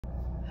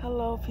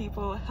Hello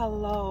people,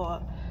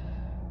 hello.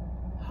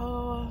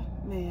 Oh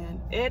man,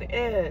 it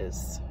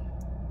is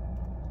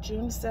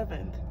June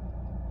 7th,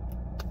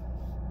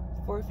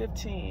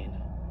 4:15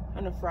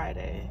 on a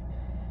Friday.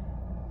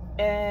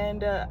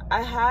 And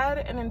I had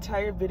an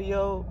entire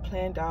video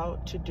planned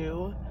out to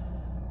do,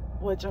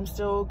 which I'm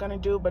still gonna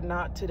do, but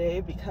not today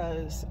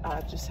because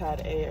I've just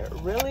had a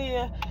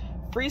really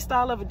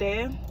freestyle of a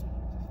day.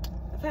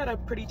 I've had a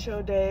pretty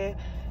chill day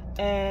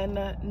and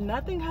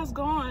nothing has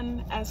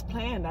gone as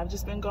planned. I've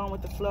just been going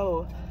with the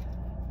flow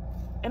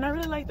and I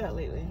really like that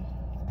lately.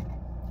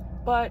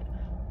 But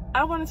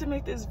I wanted to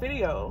make this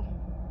video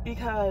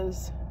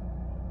because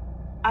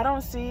I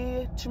don't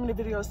see too many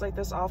videos like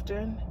this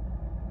often.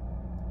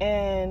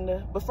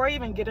 And before I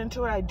even get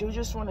into it, I do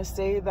just want to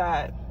say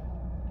that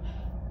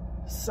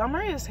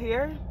summer is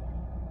here.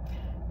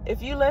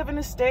 If you live in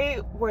a state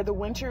where the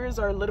winters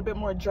are a little bit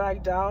more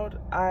dragged out,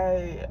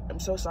 I am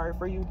so sorry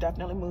for you.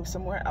 Definitely move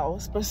somewhere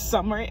else. But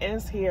summer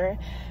is here,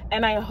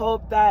 and I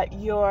hope that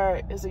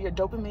your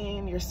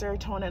dopamine, your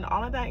serotonin,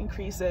 all of that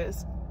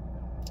increases,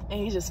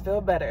 and you just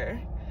feel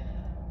better.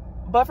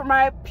 But for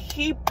my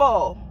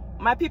people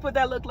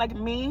that look like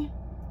me,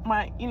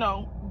 my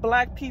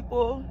black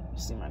people, you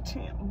see my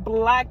tan,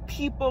 black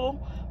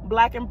people,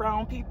 black and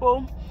brown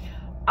people,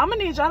 I'm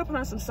gonna need y'all to put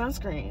on some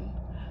sunscreen.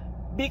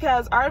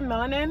 Because our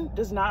melanin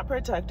does not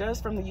protect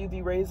us from the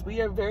UV rays. We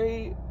are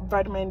very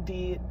vitamin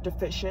D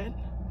deficient,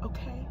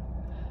 okay?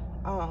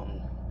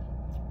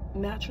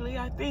 Naturally,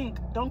 I think,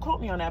 don't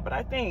quote me on that, but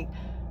I think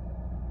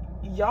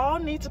y'all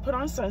need to put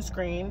on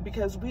sunscreen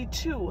because we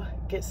too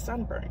get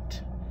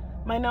sunburnt.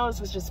 My nose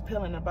was just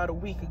peeling about a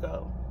week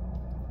ago.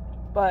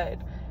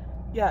 But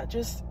yeah,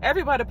 just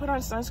everybody put on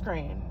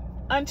sunscreen.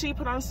 Auntie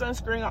put on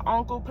sunscreen,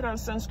 uncle put on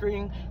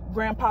sunscreen,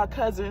 grandpa,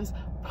 cousins,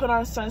 put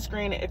on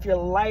sunscreen. If you're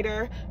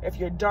lighter, if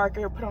you're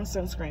darker, put on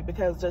sunscreen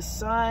because the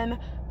sun,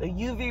 the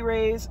UV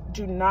rays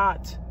do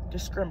not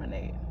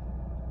discriminate.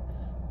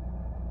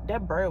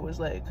 That bird was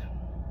like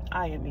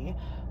eyeing me.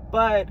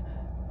 But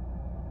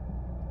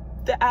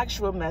the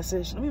actual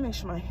message, let me make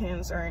sure my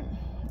hands aren't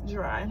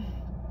dry.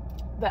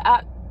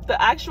 The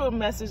actual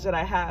message that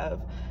I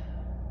have,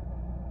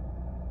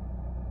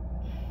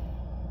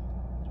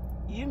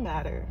 you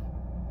matter.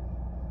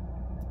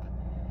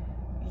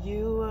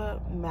 You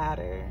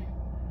matter.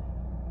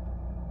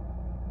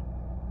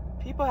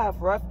 People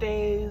have rough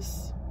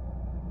days,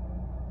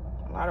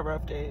 a lot of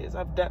rough days.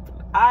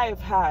 I've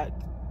had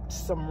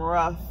some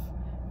rough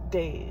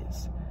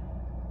days.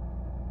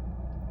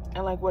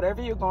 And like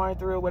whatever you're going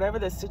through, whatever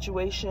the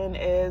situation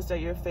is that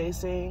you're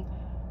facing,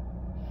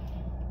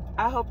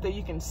 I hope that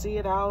you can see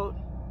it out.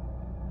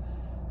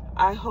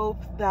 I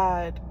hope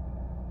that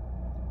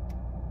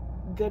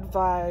good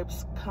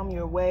vibes come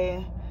your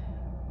way,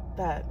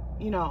 that,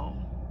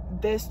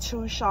 this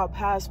too shall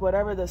pass.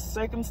 Whatever the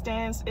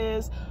circumstance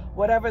is,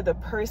 whatever the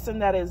person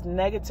that is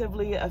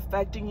negatively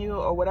affecting you,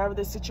 or whatever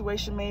the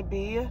situation may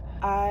be,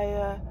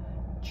 I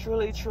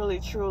truly, truly,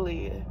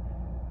 truly,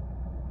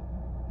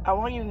 I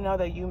want you to know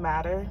that you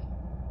matter.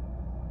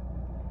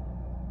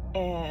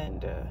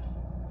 And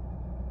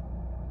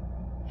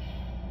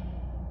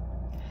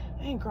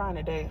I ain't crying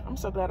today. I'm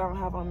so glad I don't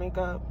have on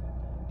makeup.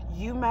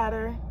 You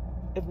matter.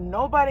 If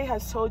nobody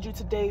has told you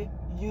today,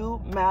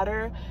 you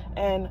matter,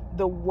 and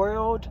the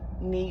world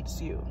needs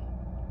you.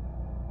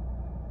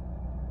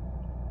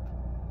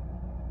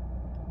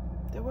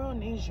 The world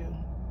needs you,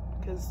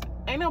 because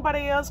ain't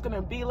nobody else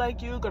gonna be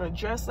like you, gonna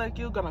dress like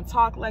you, gonna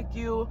talk like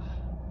you,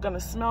 gonna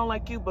smell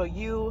like you but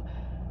you.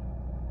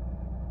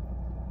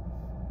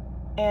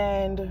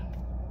 And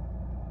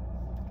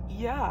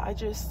yeah,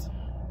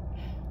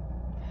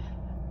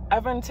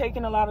 I've been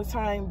taking a lot of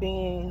time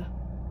being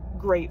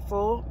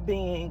grateful,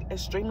 being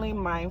extremely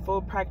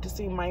mindful,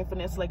 practicing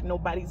mindfulness like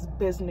nobody's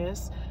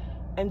business,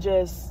 and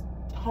just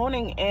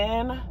honing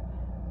in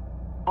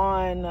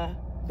on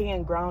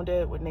being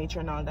grounded with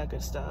nature and all that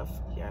good stuff.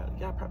 Yeah,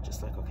 y'all probably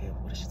just like, okay,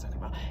 what is she talking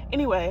about?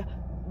 Anyway,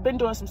 been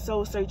doing some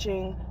soul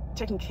searching,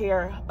 taking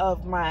care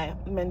of my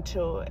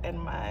mental and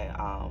my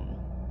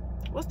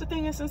what's the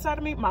thing that's inside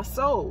of me? My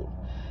soul.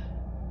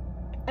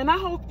 And I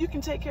hope you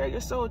can take care of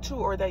your soul too,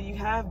 or that you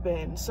have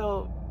been.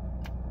 So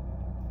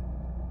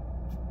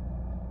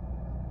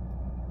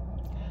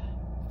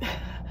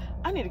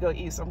I need to go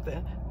eat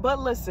something. But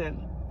listen,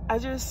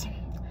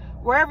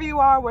 wherever you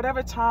are,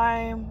 whatever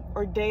time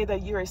or day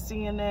that you are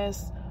seeing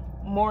this,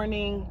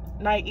 morning,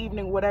 night,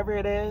 evening, whatever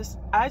it is,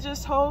 I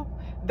just hope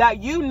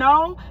that you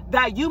know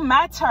that you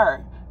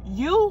matter.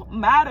 You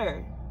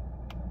matter.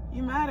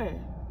 You matter.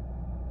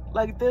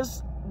 Like,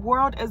 this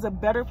world is a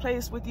better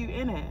place with you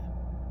in it.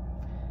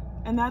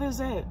 And that is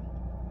it.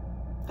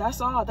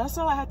 That's all. That's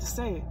all I had to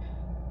say.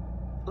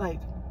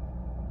 Like,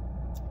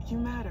 you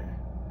matter.